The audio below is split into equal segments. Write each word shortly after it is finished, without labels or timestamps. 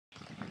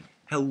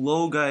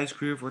Hello guys,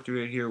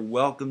 Career438 here.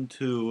 Welcome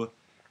to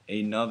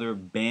another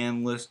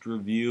ban list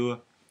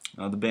review.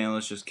 The ban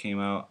list just came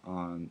out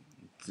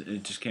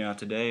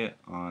today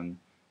on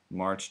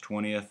March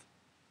 20th,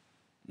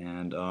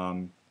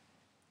 and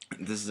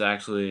this is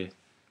actually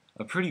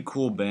a pretty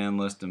cool ban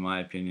list in my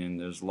opinion.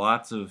 There's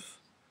lots of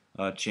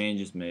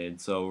changes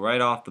made. So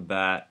right off the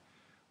bat,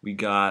 we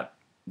got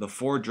the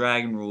 4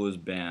 Dragon Rulers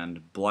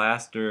banned.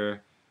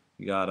 Blaster,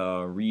 we got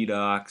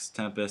Redox,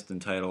 Tempest,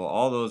 and Title.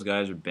 All those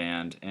guys are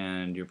banned,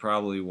 and you're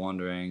probably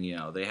wondering,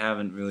 they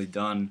haven't really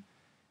done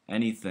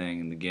anything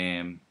in the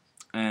game.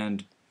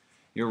 And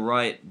you're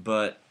right,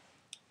 but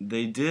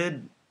they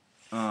did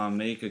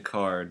make a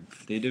card.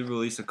 They did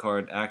release a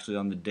card actually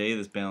on the day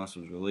this ban list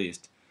was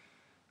released.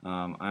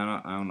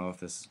 I don't know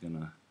if this is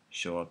gonna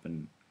show up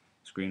in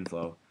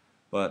ScreenFlow,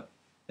 but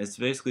it's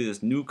basically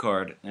this new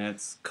card, and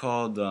it's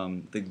called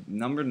the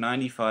number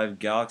 95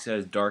 Galaxy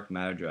Eyes Dark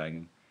Matter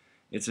Dragon.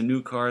 It's a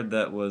new card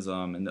that was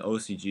in the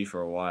OCG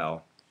for a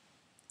while,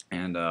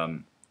 and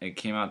it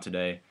came out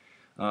today.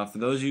 For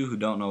those of you who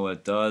don't know what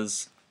it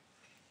does,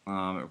 it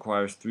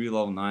requires 3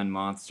 level 9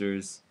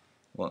 monsters,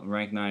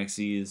 rank 9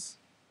 exceeds.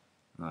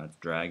 It's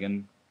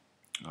Dragon.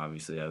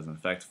 Obviously, it has an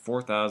effect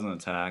 4,000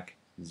 attack,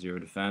 0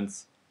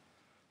 defense.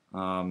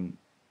 So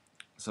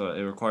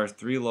it requires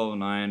 3 level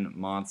 9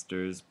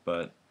 monsters,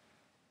 but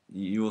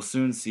you will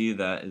soon see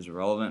that is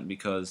irrelevant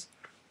because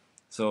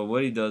so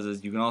what he does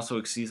is you can also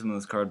exceed some of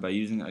this card by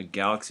using a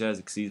Galaxy Eyes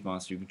Exceeds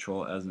monster you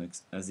control as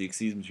the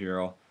Exceeds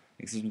material.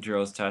 Exceeds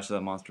materials attached to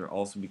that monster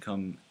also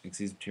become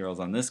Exceeds materials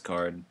on this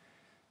card.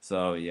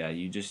 So yeah,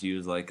 you just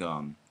use like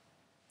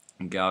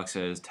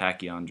Galaxy Eyes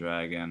Tachyon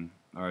Dragon,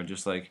 or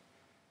just like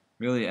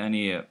really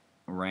any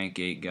rank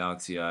 8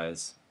 Galaxy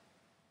Eyes,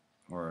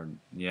 or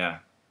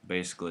yeah,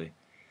 basically.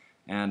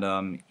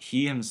 And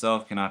he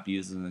himself cannot be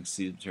used as an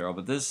Exceeds material,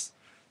 but this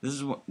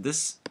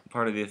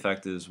part of the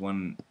effect is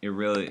when it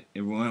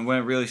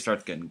really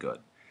starts getting good.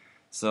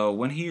 So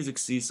when he is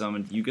Exceed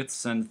summoned, you get to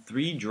send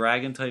 3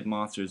 dragon type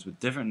monsters with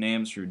different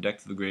names from your deck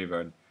to the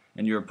graveyard,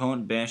 and your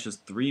opponent banishes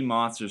 3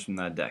 monsters from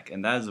that deck,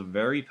 and that is a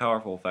very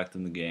powerful effect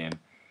in the game.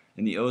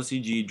 In the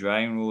OCG,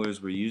 Dragon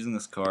Rulers were using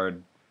this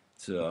card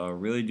to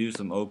really do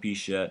some OP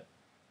shit,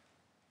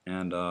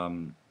 and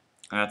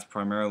that's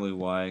primarily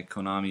why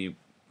Konami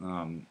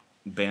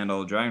banned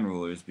all the Dragon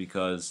Rulers,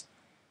 because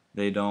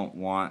they don't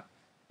want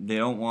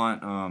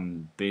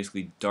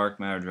basically Dark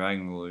Matter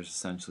Dragon Rulers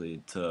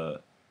essentially to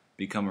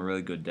become a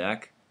really good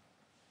deck.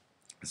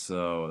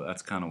 So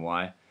that's kind of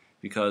why,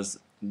 because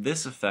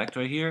this effect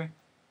right here,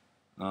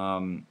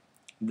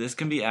 this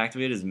can be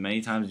activated as many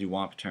times as you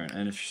want per turn,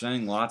 and if you're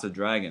sending lots of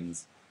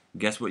dragons,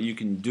 guess what you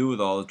can do with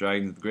all those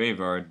dragons at the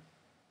graveyard?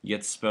 You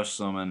get to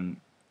special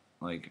summon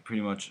like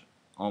pretty much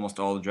almost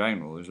all the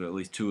Dragon Rulers, or at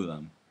least 2 of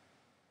them.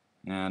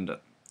 And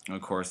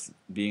of course,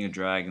 being a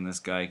dragon, this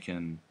guy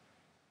can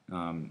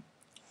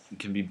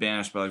be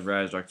banished by like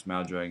Rise Dark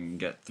Matter Dragon and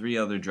get 3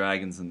 other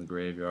dragons in the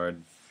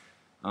graveyard.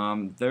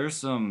 There's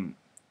some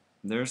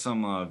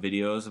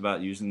videos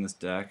about using this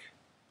deck,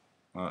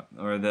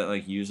 or that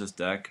like use this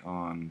deck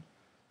on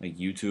like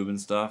YouTube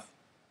and stuff.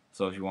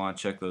 So if you want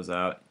to check those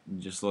out,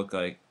 just look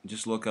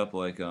up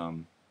like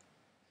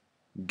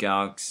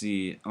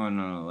Galaxy, oh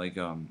no, like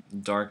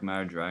Dark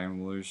Matter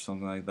Dragon Rulers,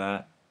 something like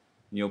that.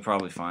 You'll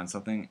probably find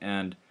something.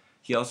 And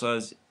he also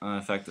has an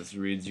effect that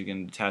reads you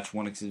can attach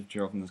 1 Exceeds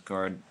material from this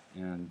card,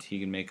 and he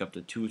can make up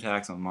to 2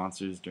 attacks on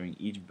monsters during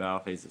each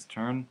battle phase this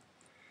turn.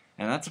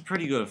 And that's a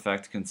pretty good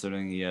effect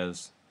considering he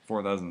has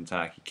 4,000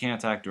 attack. He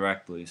can't attack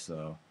directly,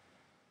 so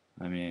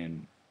I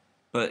mean,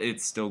 but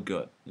it's still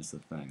good is the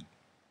thing.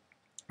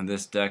 And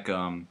this deck,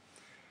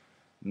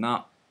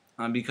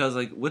 because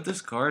like with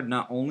this card,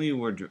 not only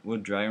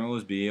would Dragon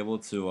Rulers be able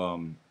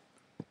to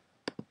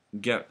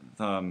get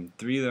 3 of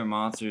their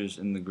monsters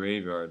in the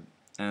graveyard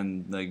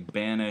and like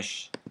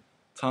banish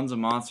tons of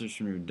monsters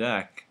from your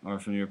deck, or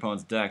from your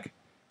opponent's deck,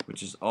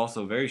 which is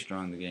also very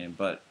strong in the game,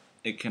 but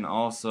it can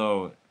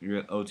also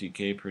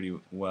OTK pretty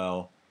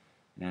well,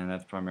 and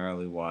that's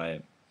primarily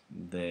why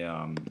they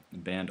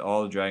banned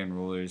all the Dragon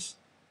Rulers,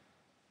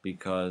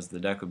 because the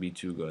deck would be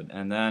too good.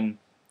 And then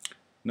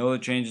no other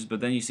changes, but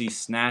then you see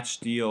Snatch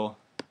Steal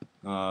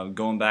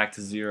going back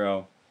to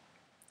 0,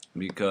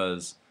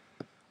 because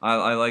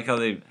I like how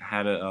they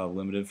had it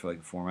limited for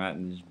like a format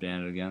and just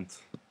banned it again.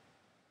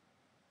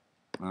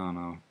 I don't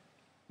know.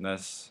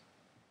 It's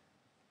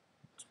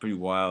pretty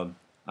wild.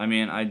 I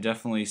mean, I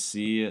definitely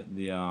see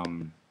why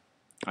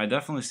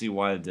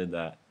they did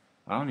that.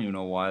 I don't even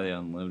know why they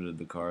unlimited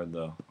the card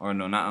though. Or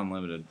no, not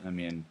unlimited. I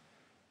mean,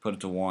 put it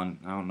to 1.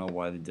 I don't know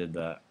why they did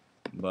that.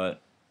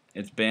 But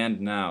it's banned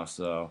now,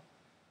 so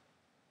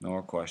no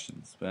more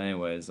questions. But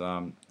anyways,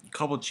 a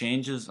couple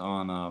changes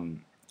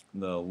on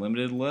the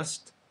limited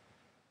list.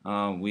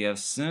 We have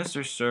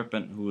Sinister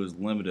Serpent, who is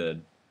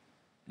limited,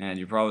 and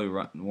you're probably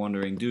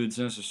wondering, dude,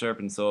 Sinister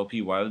Serpent's so OP,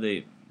 why would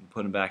they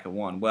put him back at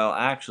 1? Well,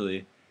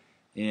 actually,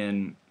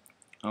 in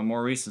a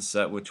more recent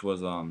set, which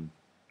was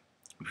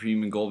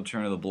Premium Gold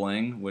Return of the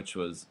Bling, which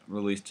was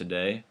released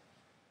today,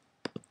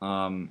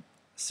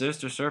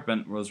 Sinister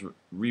Serpent was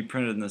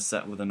reprinted in the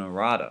set with an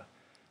errata.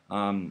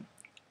 Um,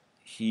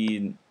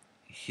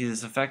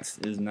 his effect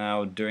is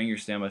now during your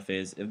standby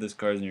phase. If this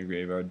card is in your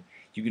graveyard,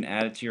 you can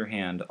add it to your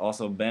hand.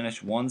 Also,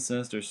 banish one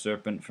Sinister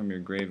Serpent from your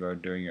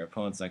graveyard during your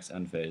opponent's next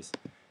end phase.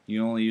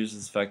 You only use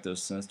this effect of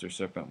Sinister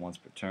Serpent once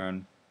per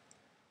turn.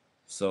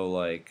 So,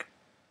 like,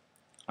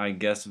 I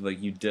guess if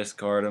like you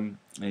discard him,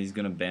 and he's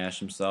gonna banish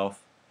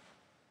himself.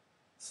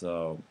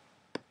 So,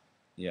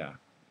 yeah,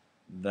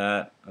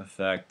 that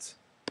effect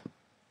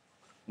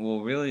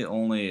will really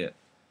only.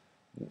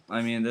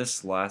 I mean,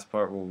 this last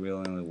part will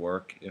really only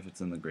work if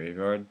it's in the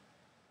graveyard.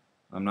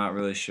 I'm not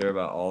really sure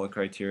about all the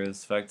criteria of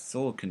this effect. It's a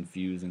little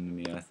confusing to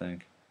me, I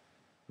think.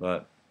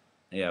 But,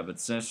 yeah, but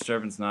Sinister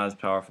Serpent's not as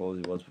powerful as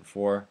he was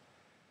before.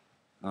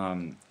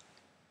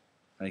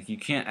 Like, you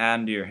can't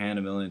add him to your hand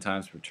a million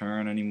times per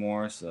turn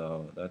anymore,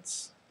 so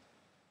that's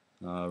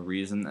a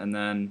reason. And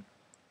then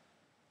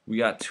we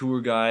got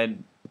Tour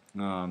Guide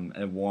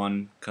at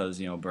 1, because,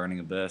 you know, Burning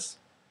Abyss.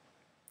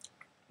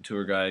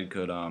 Tour Guide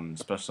could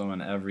special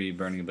summon every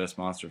Burning Abyss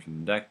monster from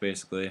the deck,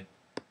 basically.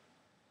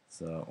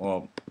 So,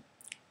 well,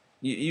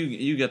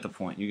 you get the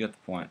point. You get the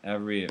point.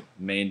 Every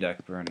main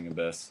deck Burning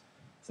Abyss.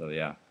 So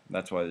yeah,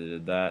 that's why they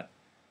did that.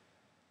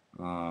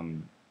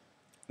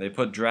 They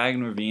put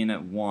Dragon Ravine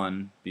at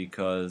 1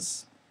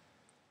 because,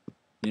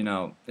 you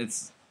know,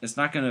 it's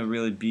not going to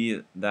really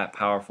be that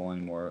powerful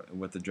anymore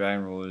with the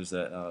Dragon Rulers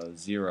at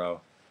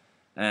 0.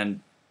 And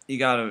you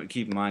got to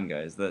keep in mind,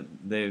 guys, that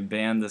they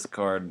banned this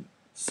card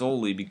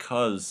solely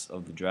because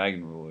of the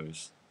Dragon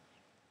Rulers.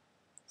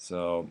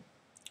 So,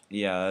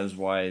 yeah, that is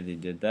why they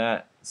did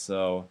that.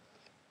 So,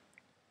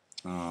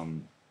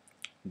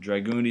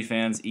 Dragooney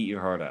fans, eat your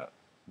heart out,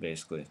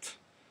 basically.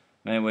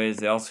 Anyways,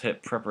 they also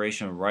hit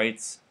Preparation of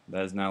Rites.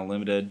 That is now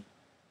limited.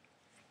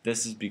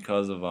 This is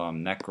because of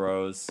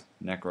Necros,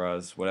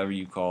 whatever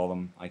you call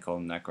them. I call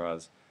them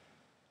Necros.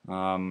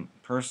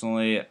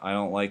 Personally, I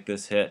don't like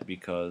this hit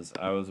because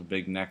I was a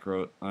big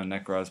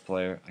Necros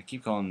player. I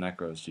keep calling them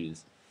Necros,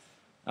 jeez.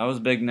 I was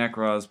a big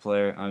Necros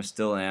player. I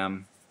still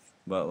am,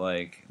 but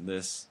like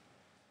this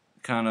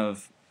it kind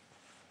of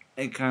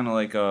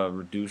like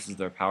reduces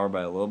their power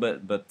by a little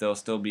bit, but they'll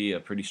still be a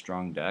pretty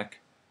strong deck.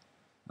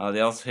 They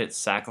also hit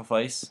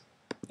Sacrifice.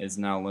 It's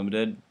now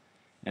limited.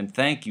 And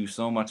thank you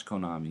so much,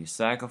 Konami.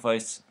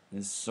 Sacrifice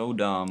is so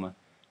dumb.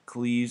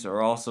 Cleaves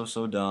are also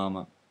so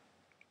dumb.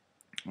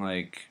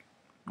 Like,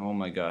 oh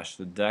my gosh,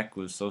 the deck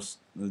is so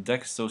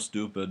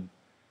stupid.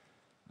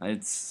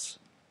 It's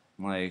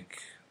like,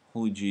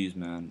 holy jeez,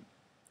 man.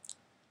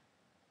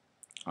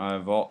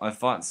 I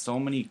fought so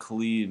many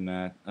cleave,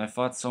 man. I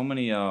fought so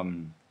many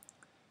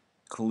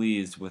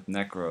cleaves with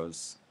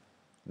Necros.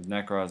 With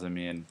Necros, I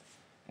mean.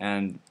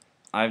 And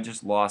I've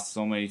just lost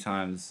so many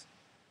times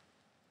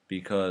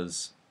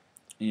because,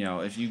 you know,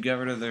 if you get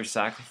rid of their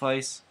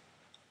Sacrifice,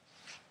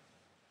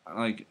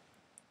 like,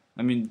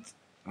 I mean,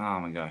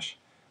 oh my gosh.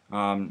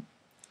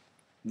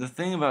 The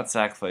thing about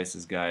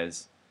Sacrifices,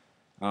 guys,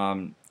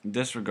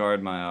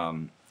 disregard my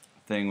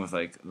thing with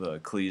like the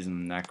Cleaves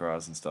and the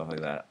Necros and stuff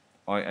like that.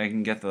 I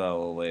can get to that a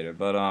little later,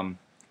 but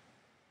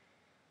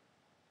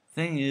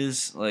thing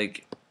is,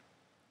 like,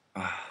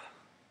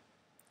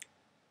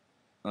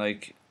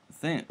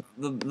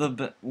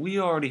 we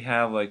already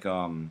have like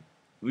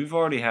we've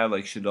already had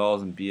like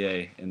Shaddolls and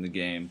BA in the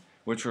game,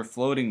 which were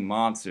floating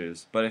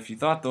monsters. But if you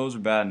thought those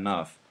were bad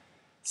enough,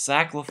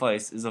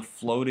 Sacrifice is a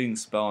floating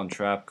spell and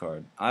trap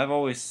card.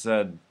 I've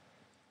said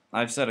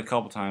a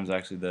couple times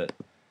actually that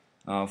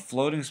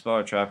floating spell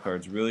or trap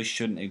cards really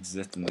shouldn't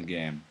exist in the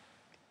game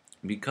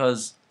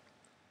because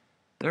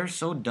they're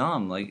so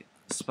dumb. Like,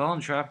 spell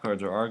and trap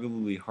cards are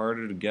arguably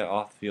harder to get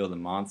off the field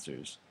than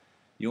monsters.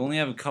 You only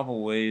have a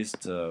couple ways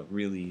to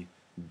really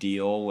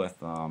deal with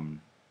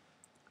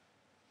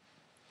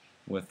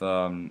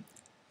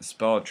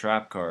spell or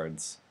trap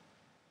cards.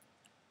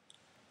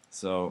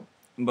 So,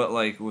 but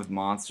like with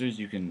monsters,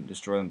 you can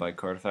destroy them by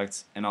card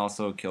effects and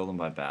also kill them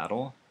by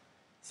battle.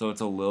 So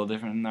it's a little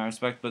different in that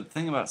respect. But the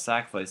thing about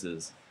Sacrifice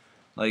is,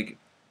 like,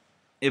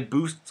 it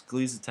boosts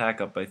Glee's attack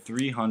up by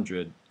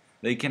 300.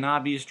 They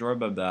cannot be destroyed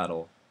by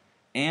battle.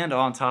 And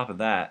on top of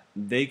that,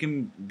 they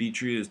can be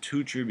treated as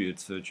 2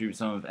 tributes to the tribute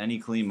summon of any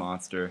clean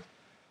monster.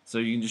 So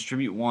you can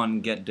distribute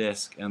 1, get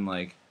disc, and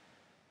like,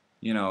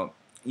 you know,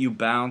 you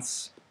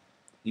bounce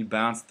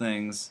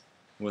things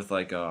with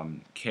like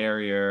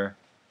carrier.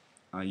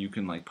 You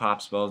can like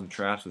pop spells and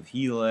traps with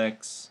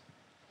Helix.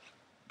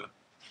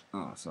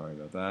 Oh, sorry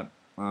about that.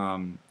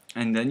 And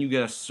then you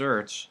get a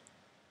search.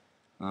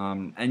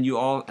 And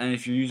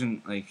if you're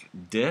using like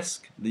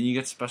disc, then you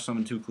get special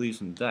summon 2 cleaves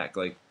from the deck.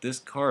 Like, this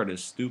card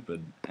is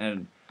stupid.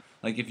 And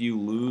like if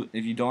you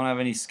don't have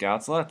any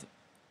scouts left,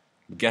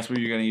 guess what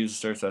you're gonna use to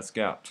search that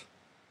scout?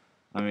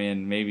 I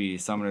mean, maybe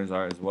summoners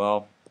are as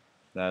well.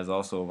 That is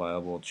also a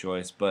viable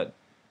choice, but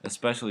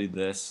especially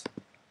this.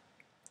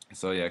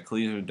 So yeah,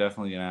 cleaves are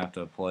definitely gonna have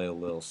to play a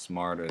little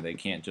smarter. They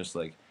can't just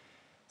like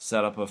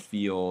set up a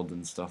field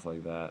and stuff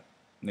like that.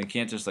 They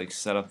can't just like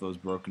set up those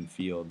broken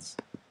fields.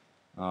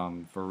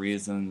 For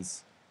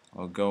reasons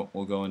we'll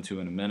go into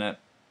in a minute.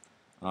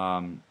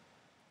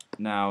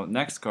 Now,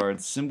 next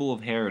card, Symbol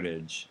of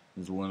Heritage,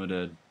 is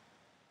limited,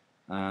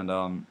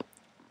 and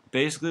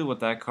basically what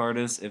that card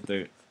is,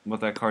 what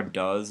that card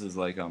does is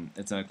like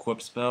it's an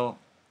equip spell,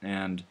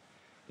 and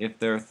if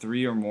there are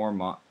three or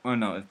more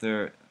if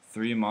there are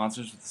three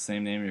monsters with the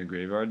same name in your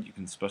graveyard, you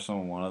can special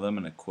summon one of them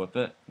and equip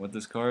it with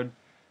this card.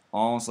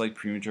 Almost like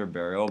Premature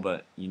Burial,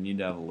 but you need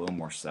to have a little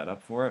more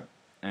setup for it.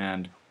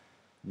 And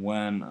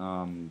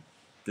when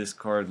this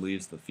card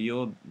leaves the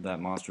field, that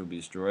monster will be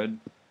destroyed.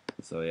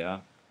 So yeah.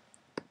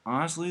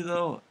 Honestly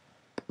though,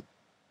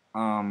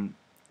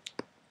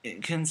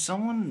 can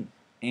someone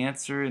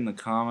answer in the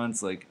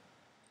comments like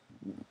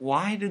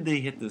why did they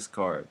hit this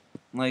card?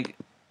 Like,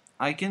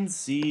 I can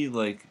see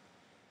like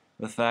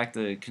the fact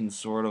that it can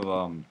sort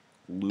of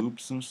loop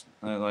some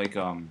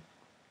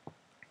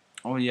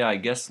oh yeah, I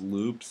guess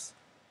loops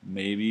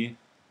maybe,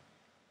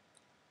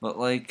 but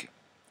like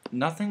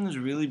nothing's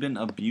really been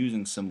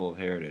abusing Symbol of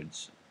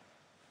Heritage.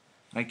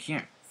 I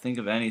can't think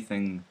of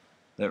anything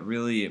that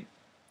really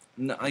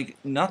like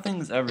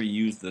nothing's ever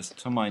used this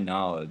to my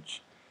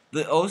knowledge.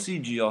 The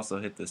OCG also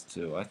hit this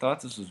too. I thought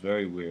this was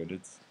very weird.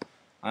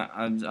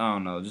 I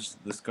don't know,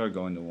 just this card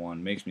going to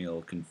 1 makes me a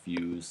little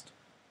confused.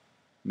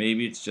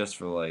 Maybe it's just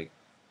for like,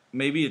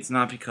 maybe it's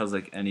not because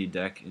like any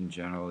deck in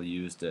general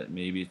used it.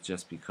 Maybe it's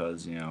just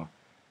because, you know,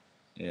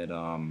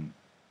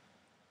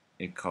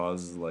 it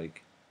causes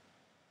like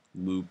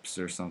loops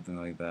or something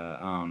like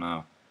that. I don't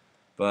know.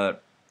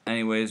 But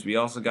anyways, we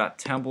also got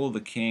Temple of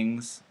the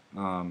Kings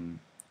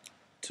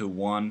to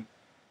 1.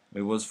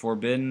 It was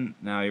forbidden.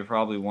 Now you're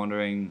probably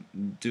wondering,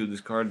 dude,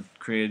 this card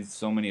created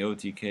so many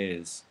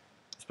OTKs,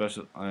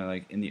 especially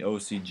like in the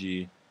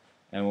OCG,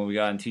 and when we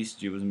got in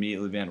TCG, it was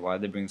immediately banned. Why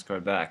did they bring this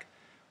card back?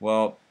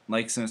 Well,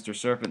 like Sinister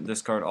Serpent,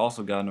 this card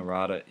also got an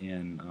errata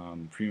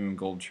in Premium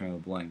Gold Return of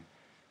the Bling.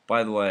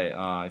 By the way,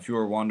 if you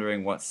were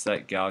wondering what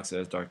set Galaxy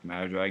Edge Dark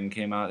Matter Dragon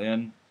came out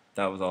in,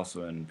 that was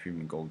also in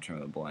Premium Gold Return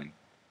of the Bling.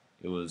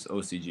 It was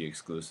OCG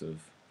exclusive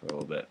for a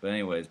little bit. But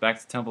anyways, back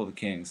to Temple of the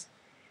Kings.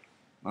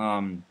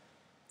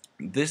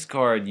 This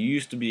card, you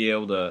used to be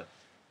able to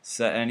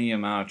set any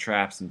amount of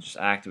traps and just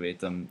activate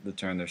them the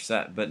turn they're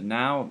set. But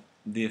now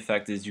the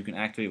effect is you can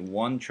activate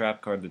one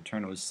trap card the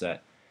turn it was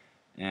set.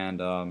 And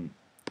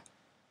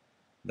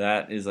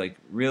that is like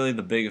really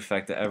the big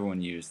effect that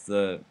everyone used.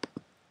 The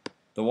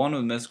one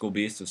with Mystical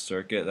Beast of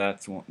Circuit,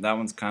 that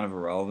one's kind of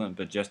irrelevant,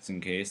 but just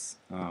in case,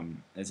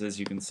 it says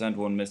you can send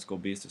one Mystical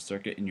Beast of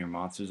Circuit in your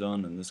monster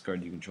zone, and this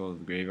card you control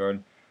the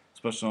graveyard.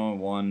 Special summon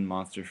one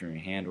monster from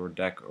your hand or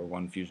deck, or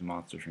one fusion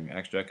monster from your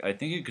extra deck. I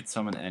think you could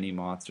summon any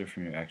monster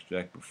from your extra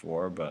deck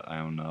before, but I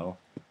don't know.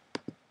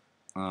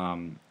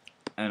 And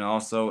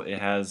also it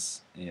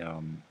has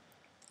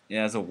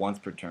a once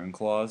per turn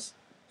clause,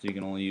 so you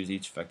can only use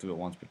each effect of it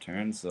once per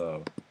turn.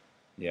 So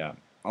yeah,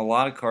 a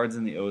lot of cards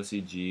in the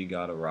OCG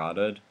got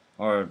errated,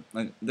 or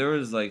like there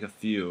was like a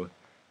few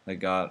that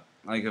got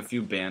like a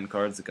few banned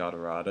cards that got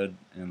errated,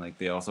 and like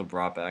they also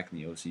brought back in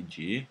the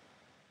OCG.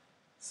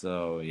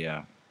 So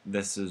yeah,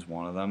 this is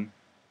one of them.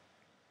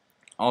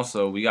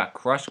 Also, we got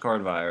Crush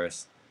Card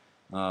Virus,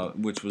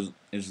 which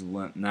is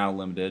now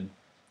limited,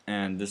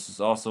 and this is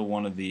also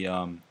one of the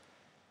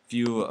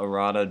few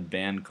errata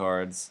banned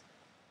cards,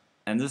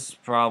 and this is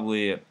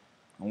probably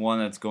one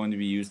that's going to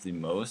be used the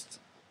most,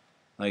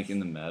 like in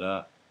the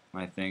meta,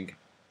 I think,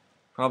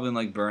 probably in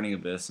like Burning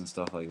Abyss and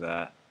stuff like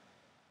that.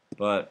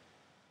 But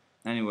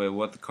anyway,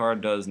 what the card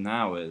does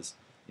now is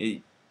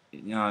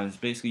it's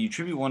basically you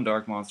tribute one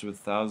dark monster with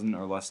 1,000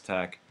 or less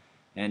attack,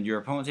 and your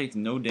opponent takes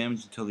no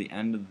damage until the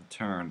end of the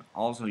turn.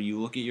 Also, you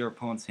look at your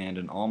opponent's hand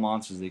and all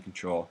monsters they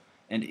control,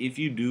 and if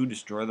you do,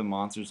 destroy the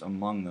monsters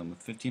among them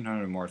with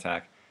 1,500 or more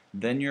attack.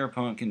 Then your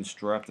opponent can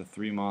destroy up to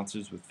 3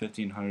 monsters with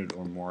 1,500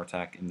 or more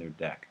attack in their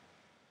deck.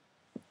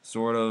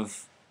 Sort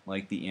of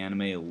like the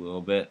anime a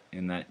little bit,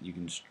 in that you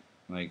can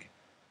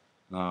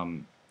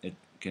it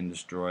can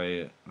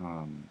destroy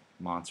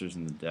monsters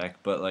in the deck,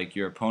 but like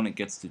your opponent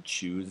gets to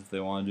choose if they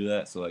want to do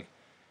that. So like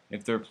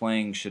if they're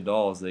playing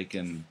Shaddolls, they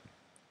can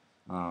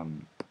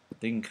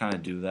kind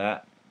of do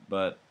that,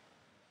 but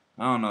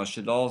I don't know,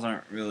 Shaddolls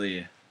aren't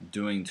really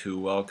doing too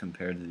well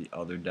compared to the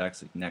other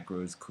decks like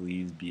Necros,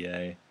 Cleese,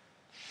 BA.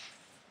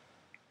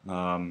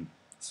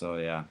 So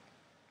yeah,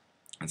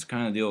 it's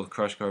kind of the deal with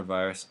Crush Card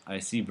Virus. I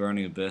see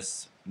Burning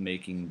Abyss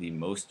making the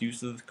most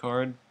use of the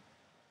card,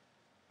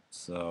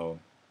 so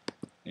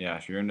yeah,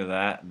 if you're into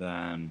that,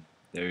 then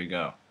there you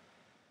go.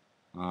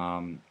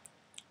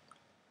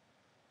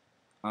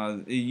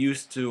 It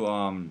used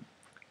to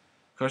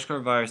Crush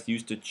Card Virus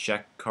used to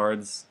check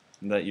cards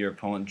that your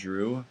opponent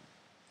drew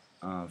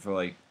for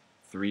like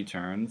 3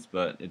 turns,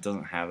 but it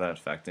doesn't have that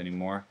effect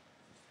anymore.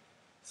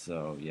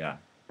 So yeah.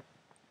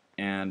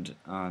 And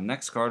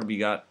next card we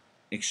got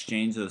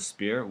Exchange of the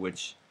Spear,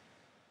 which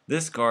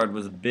this card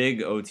was a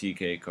big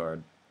OTK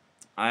card.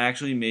 I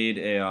actually made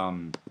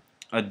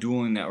a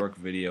dueling network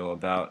video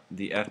about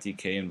the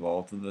FTK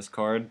involved with this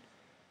card.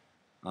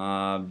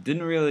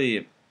 Didn't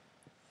really.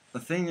 The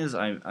thing is,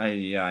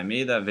 I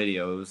made that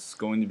video. It was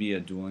going to be a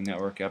dueling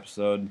network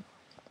episode.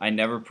 I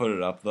never put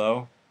it up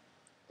though.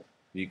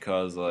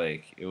 because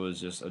like it was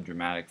just a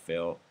dramatic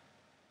fail.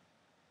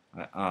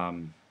 I,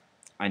 um,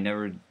 I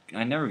never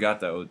I never got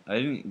that I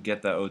didn't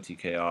get that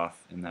OTK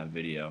off in that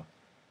video,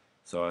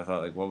 so I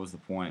thought like what was the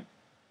point?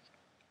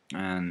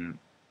 And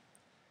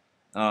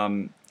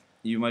um,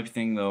 you might be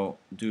thinking though,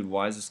 dude,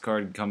 why is this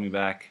card coming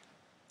back?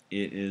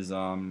 It is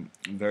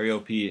very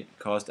OP. It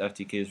caused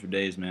FTKs for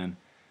days, man.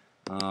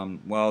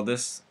 Well,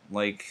 this,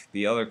 like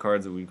the other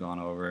cards that we've gone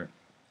over,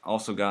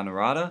 also got an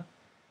errata.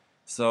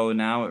 So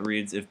now it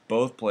reads if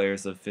both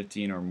players have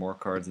 15 or more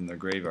cards in their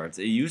graveyards.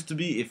 It used to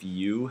be if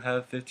you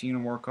have 15 or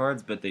more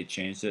cards, but they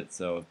changed it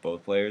so if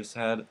both players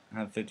have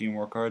 15 or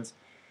more cards,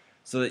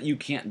 so that you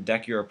can't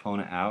deck your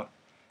opponent out.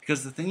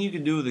 Because the thing you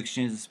could do with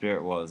Exchange of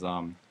Spirit was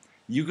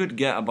you could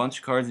get a bunch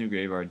of cards in your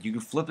graveyard. You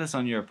could flip this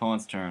on your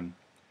opponent's turn.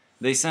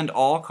 They send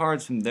all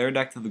cards from their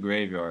deck to the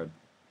graveyard,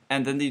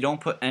 and then they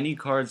don't put any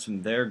cards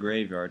from their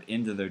graveyard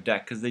into their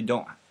deck because they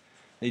don't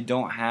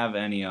have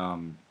any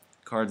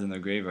cards in their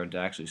graveyard to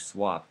actually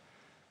swap.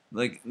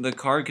 Like the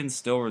card can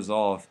still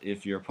resolve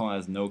if your opponent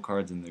has no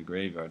cards in their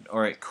graveyard,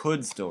 or it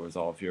could still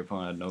resolve if your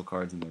opponent had no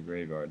cards in their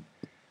graveyard.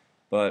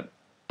 But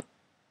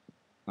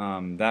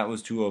that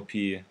was too OP.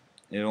 It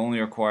only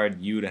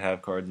required you to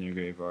have cards in your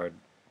graveyard,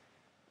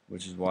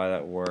 which is why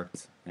that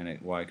worked and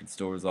why it could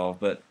still resolve.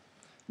 But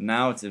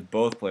now it's if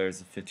both players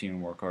have 15 or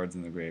more cards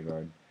in the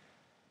graveyard.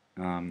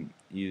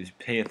 You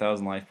pay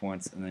 1,000 life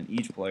points, and then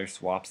each player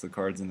swaps the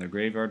cards in their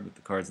graveyard with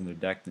the cards in their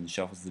deck, then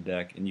shuffles the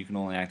deck, and you can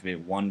only activate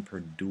one per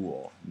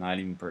duel, not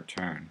even per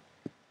turn,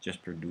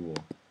 just per duel.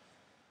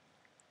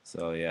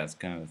 So yeah, it's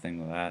kind of the thing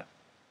with that.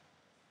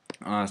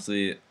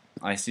 Honestly,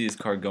 I see this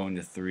card going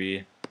to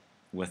 3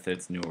 with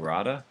its new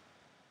errata.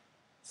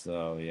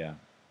 So yeah,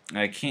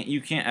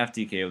 you can't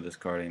FTK with this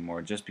card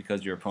anymore just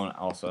because your opponent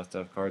also has to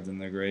have cards in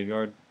their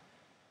graveyard.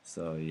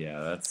 So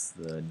yeah, that's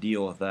the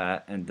deal with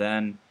that. And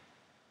then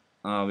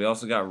we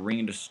also got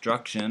Ring of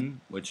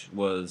Destruction, which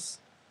was,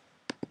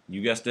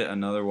 you guessed it,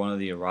 another one of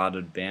the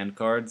errata banned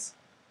cards.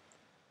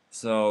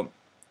 So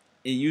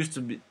it used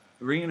to be,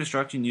 Ring of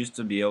Destruction used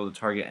to be able to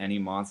target any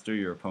monster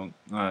your opponent,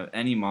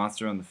 any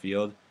monster on the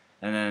field,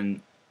 and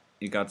then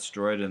it got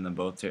destroyed, and then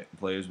both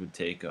players would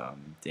take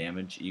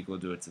damage equal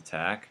to its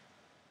attack.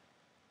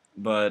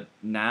 But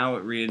now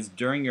it reads,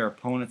 during your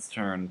opponent's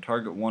turn,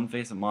 target one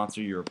face-up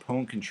monster your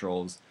opponent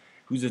controls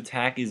whose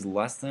attack is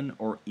less than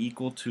or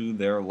equal to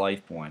their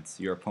life points.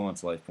 Your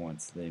opponent's life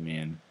points, they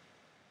mean.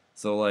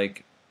 So,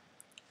 like,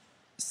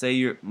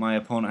 say my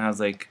opponent has,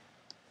 like,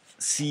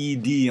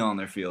 CD on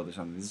their field or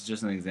something. This is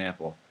just an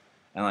example.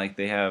 And, like,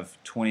 they have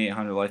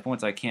 2,800 life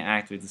points. I can't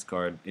activate this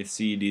card if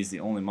CD is the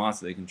only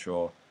monster they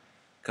control,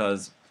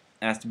 because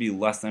it has to be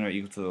less than or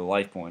equal to their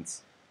life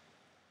points.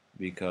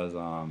 Because,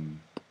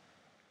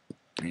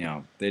 you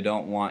know, they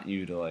don't want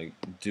you to like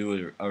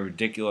do a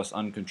ridiculous,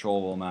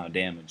 uncontrollable amount of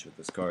damage with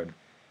this card.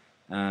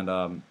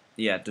 And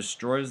yeah, it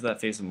destroys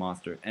that face of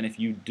monster. And if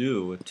you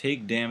do,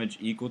 take damage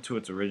equal to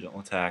its original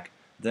attack,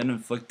 then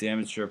inflict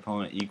damage to your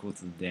opponent equal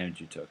to the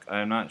damage you took.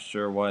 I'm not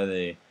sure why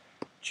they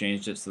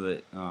changed it so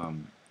that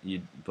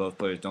both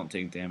players don't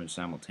take damage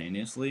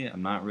simultaneously.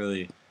 I'm not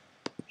really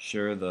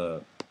sure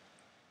the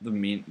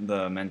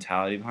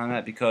mentality behind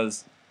that,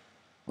 because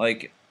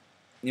like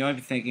you might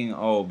be thinking,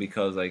 oh,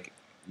 because like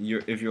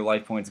if your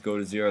life points go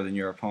to 0, then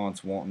your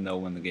opponents won't know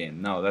win the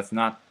game. No, that's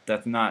not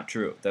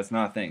true. That's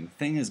not a thing. The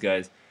thing is,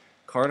 guys,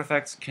 card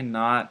effects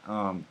cannot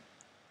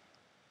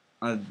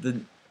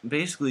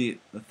basically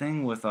the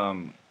thing with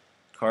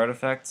card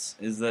effects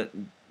is that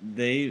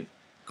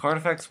card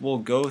effects will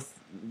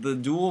the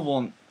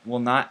duel will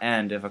not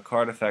end if a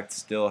card effect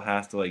still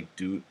has to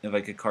if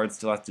like a card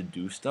still has to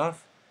do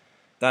stuff.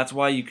 That's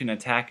why you can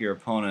attack your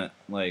opponent,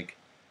 like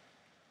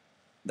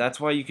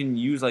that's why you can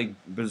use like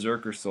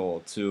Berserker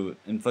Soul to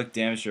inflict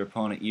damage to your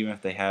opponent even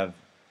if they have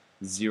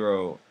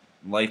 0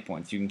 life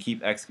points. You can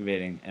keep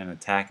excavating and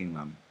attacking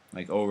them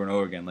like over and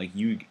over again, like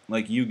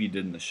Yugi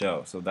did in the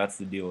show. So that's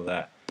the deal with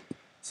that.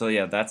 So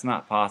yeah, that's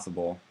not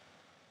possible.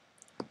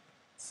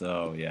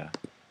 So yeah.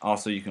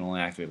 Also, you can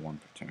only activate 1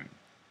 per turn.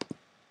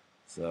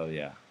 So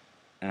yeah,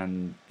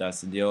 and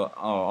that's the deal.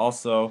 Oh,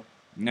 also,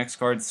 next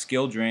card,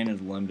 Skill Drain, is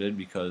limited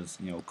because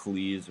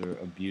Khalees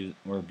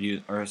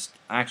or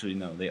actually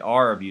no, they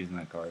are abusing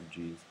that card.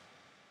 Jeez,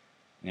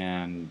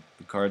 and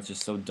the card's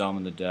just so dumb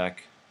in the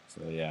deck.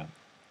 So yeah,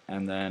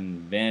 and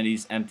then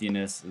Vanity's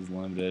Emptiness is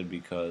limited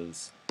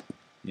because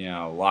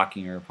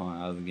locking your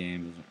opponent out of the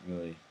game isn't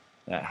really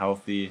that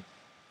healthy.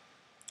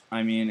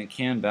 I mean, it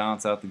can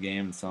balance out the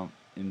game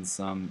in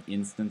some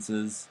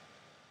instances,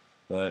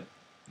 but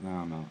I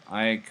don't know.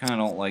 I kind of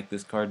don't like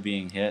this card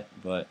being hit,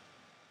 but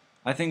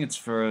I think it's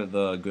for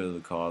the good of the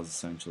cause,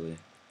 essentially.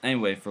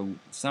 Anyway, for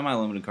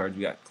semi-limited cards,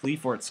 we got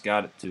Cleafort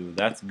Scout at 2.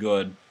 That's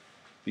good,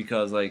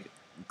 because, like,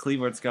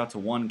 Cleafort Scout to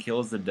 1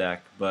 kills the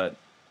deck, but,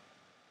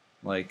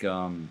 like,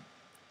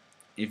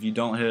 if you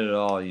don't hit it at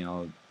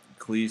all,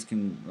 Cleaves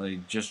can,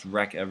 like, just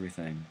wreck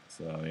everything.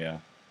 So, yeah.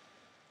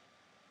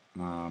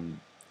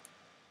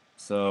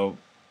 So,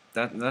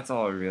 that's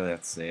all I really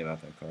have to say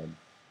about that card.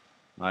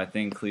 I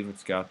think Cleaford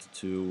Scout to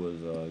 2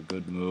 was a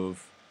good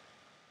move.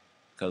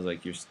 because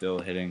like you're still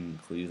hitting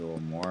Cleese a little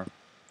more.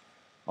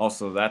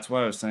 Also, that's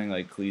why I was saying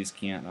like Cleese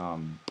can't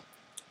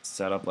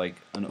set up like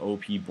an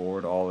OP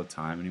board all the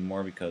time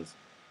anymore, because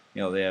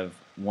you know they have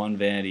 1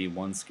 vanity,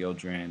 1 skill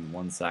drain,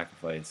 1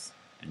 sacrifice,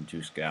 and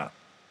 2 scout.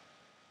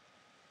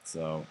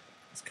 So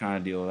let's kind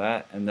of deal with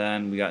that. And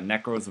then we got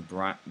Necros of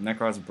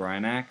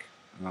Bryanak.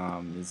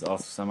 Is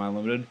also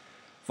semi-limited.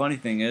 Funny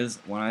thing is,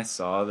 when I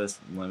saw this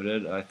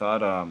limited, I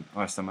thought,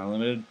 or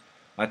semi-limited,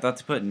 I thought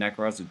to put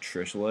Necros of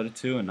Trishula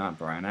to and not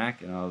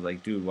Bryanak, and I was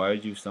like, dude, why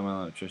would you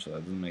semi-limit Trishula?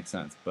 That doesn't make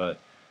sense. But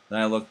then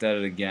I looked at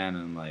it again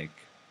and like,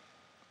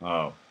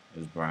 oh, it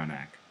was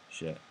Bryanak.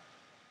 Shit.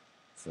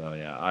 So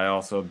yeah, I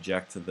also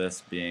object to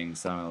this being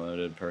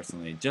semi-limited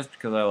personally, just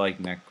because I like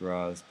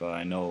Necros, but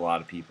I know a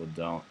lot of people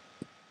don't.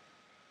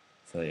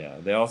 So yeah,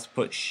 they also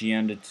put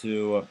Shien to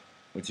 2,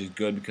 which is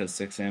good because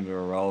 6 AMs are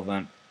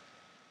irrelevant.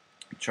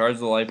 Charge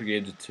the Light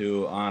Brigade to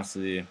 2.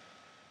 Honestly,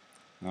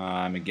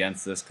 I'm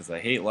against this because I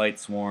hate Light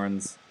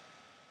Sworns.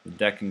 The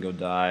deck can go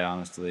die,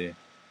 honestly.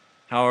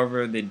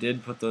 However, they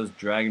did put those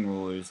Dragon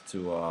Rulers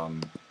to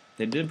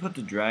they did put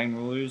the Dragon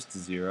Rulers to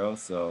 0,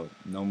 so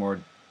no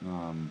more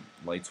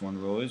Light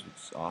Sworn Rulers, which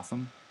is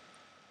awesome.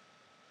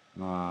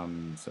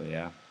 So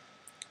yeah.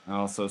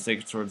 Also,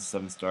 Sacred Swords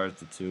 7 stars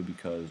to 2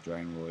 because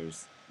Dragon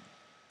Rulers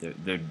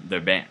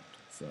they're banned.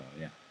 So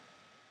yeah.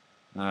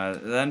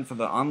 Then for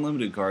the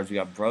unlimited cards, we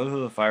got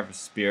Brotherhood of Fire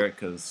Fist Spirit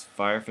because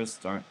Fire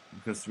Fists aren't,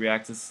 because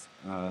 3-axis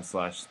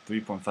slash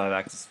 3.5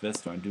 axis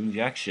fists aren't doing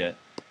jack shit.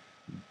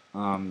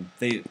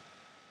 They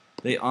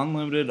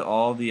unlimited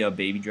all the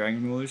baby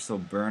dragon rulers, so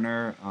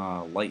Burner,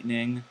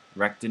 Lightning,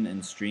 Recton,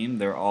 and Stream.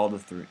 They're all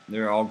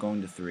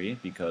going to 3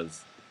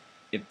 because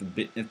if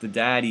the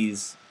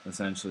daddies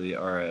essentially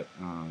are at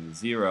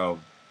 0,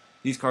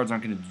 these cards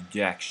aren't going to do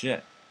jack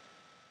shit.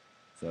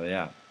 So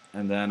yeah.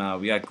 And then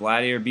we got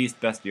Gladiator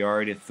Beast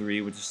Bestiary to 3,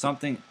 which is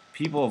something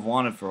people have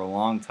wanted for a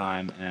long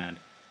time, and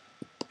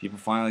people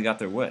finally got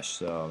their wish,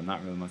 so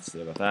not really much to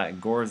say about that.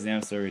 And Gore's the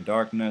Emissary of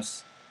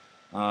Darkness.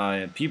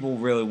 People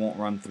really won't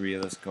run 3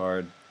 of this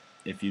card.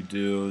 If you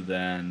do,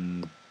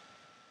 then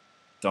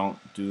don't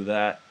do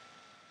that,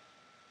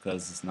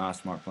 because it's not a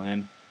smart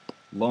plan.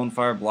 Lone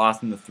Fire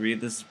Blossom to 3.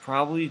 This is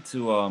probably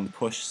to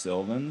push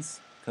Sylvans,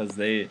 because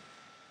the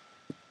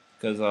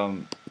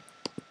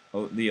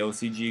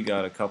OCG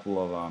got a couple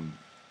of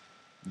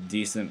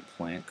decent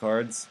plant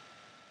cards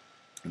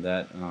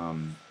that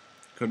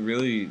could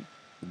really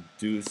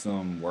do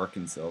some work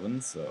in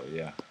Sylvans, so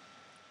yeah.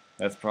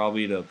 That's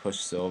probably to push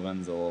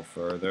Sylvans a little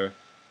further.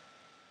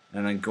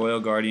 And then Goyle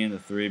Guardian to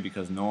 3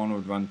 because no one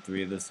would run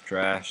 3 of this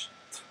trash.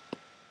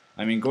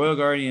 I mean, Goyle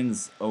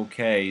Guardian's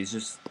okay, he's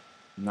just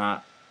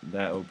not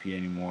that OP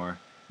anymore.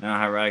 Now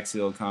Hieratic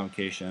Seal of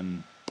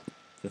Convocation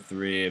to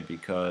 3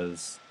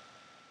 because,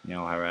 you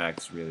know,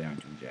 Hieratics really aren't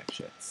doing jack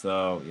shit.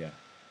 So, yeah.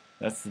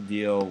 That's the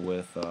deal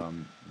with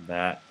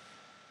that.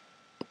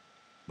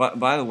 But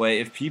by the way,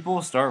 if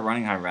people start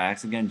running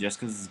Hieratics again just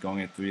because it's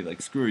going at 3,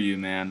 like, screw you,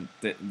 man.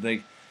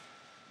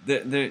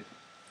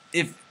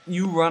 If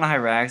you run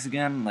Hieratics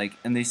again, like,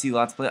 and they see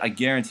lots of play, I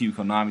guarantee you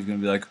Konami's going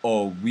to be like,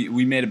 oh,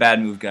 we made a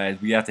bad move, guys.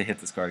 We have to hit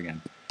this card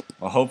again.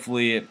 Well,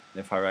 hopefully,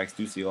 if Hieratics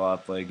do see a lot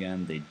of play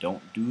again, they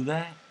don't do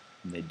that.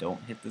 And they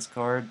don't hit this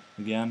card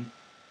again.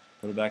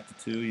 Put it back to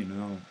 2, you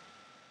know.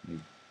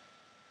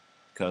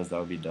 Because that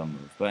would be a dumb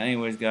move. But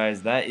anyways,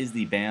 guys, that is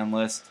the ban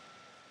list.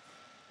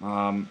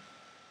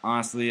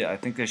 Honestly, I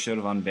think they should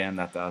have unbanned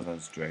that 1000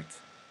 strict.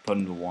 Put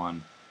him to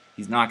 1.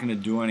 He's not going to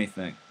do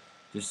anything.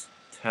 Just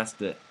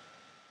test it.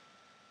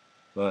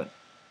 But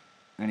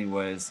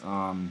anyways,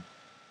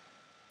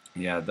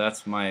 yeah,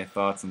 that's my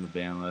thoughts on the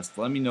ban list.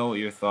 Let me know what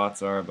your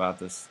thoughts are about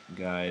this,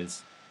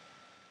 guys.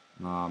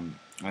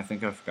 I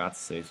think I forgot to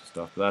say some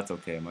stuff, but that's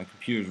okay. My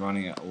computer's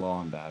running low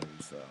on battery,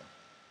 so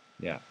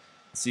yeah.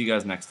 See you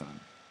guys next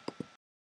time.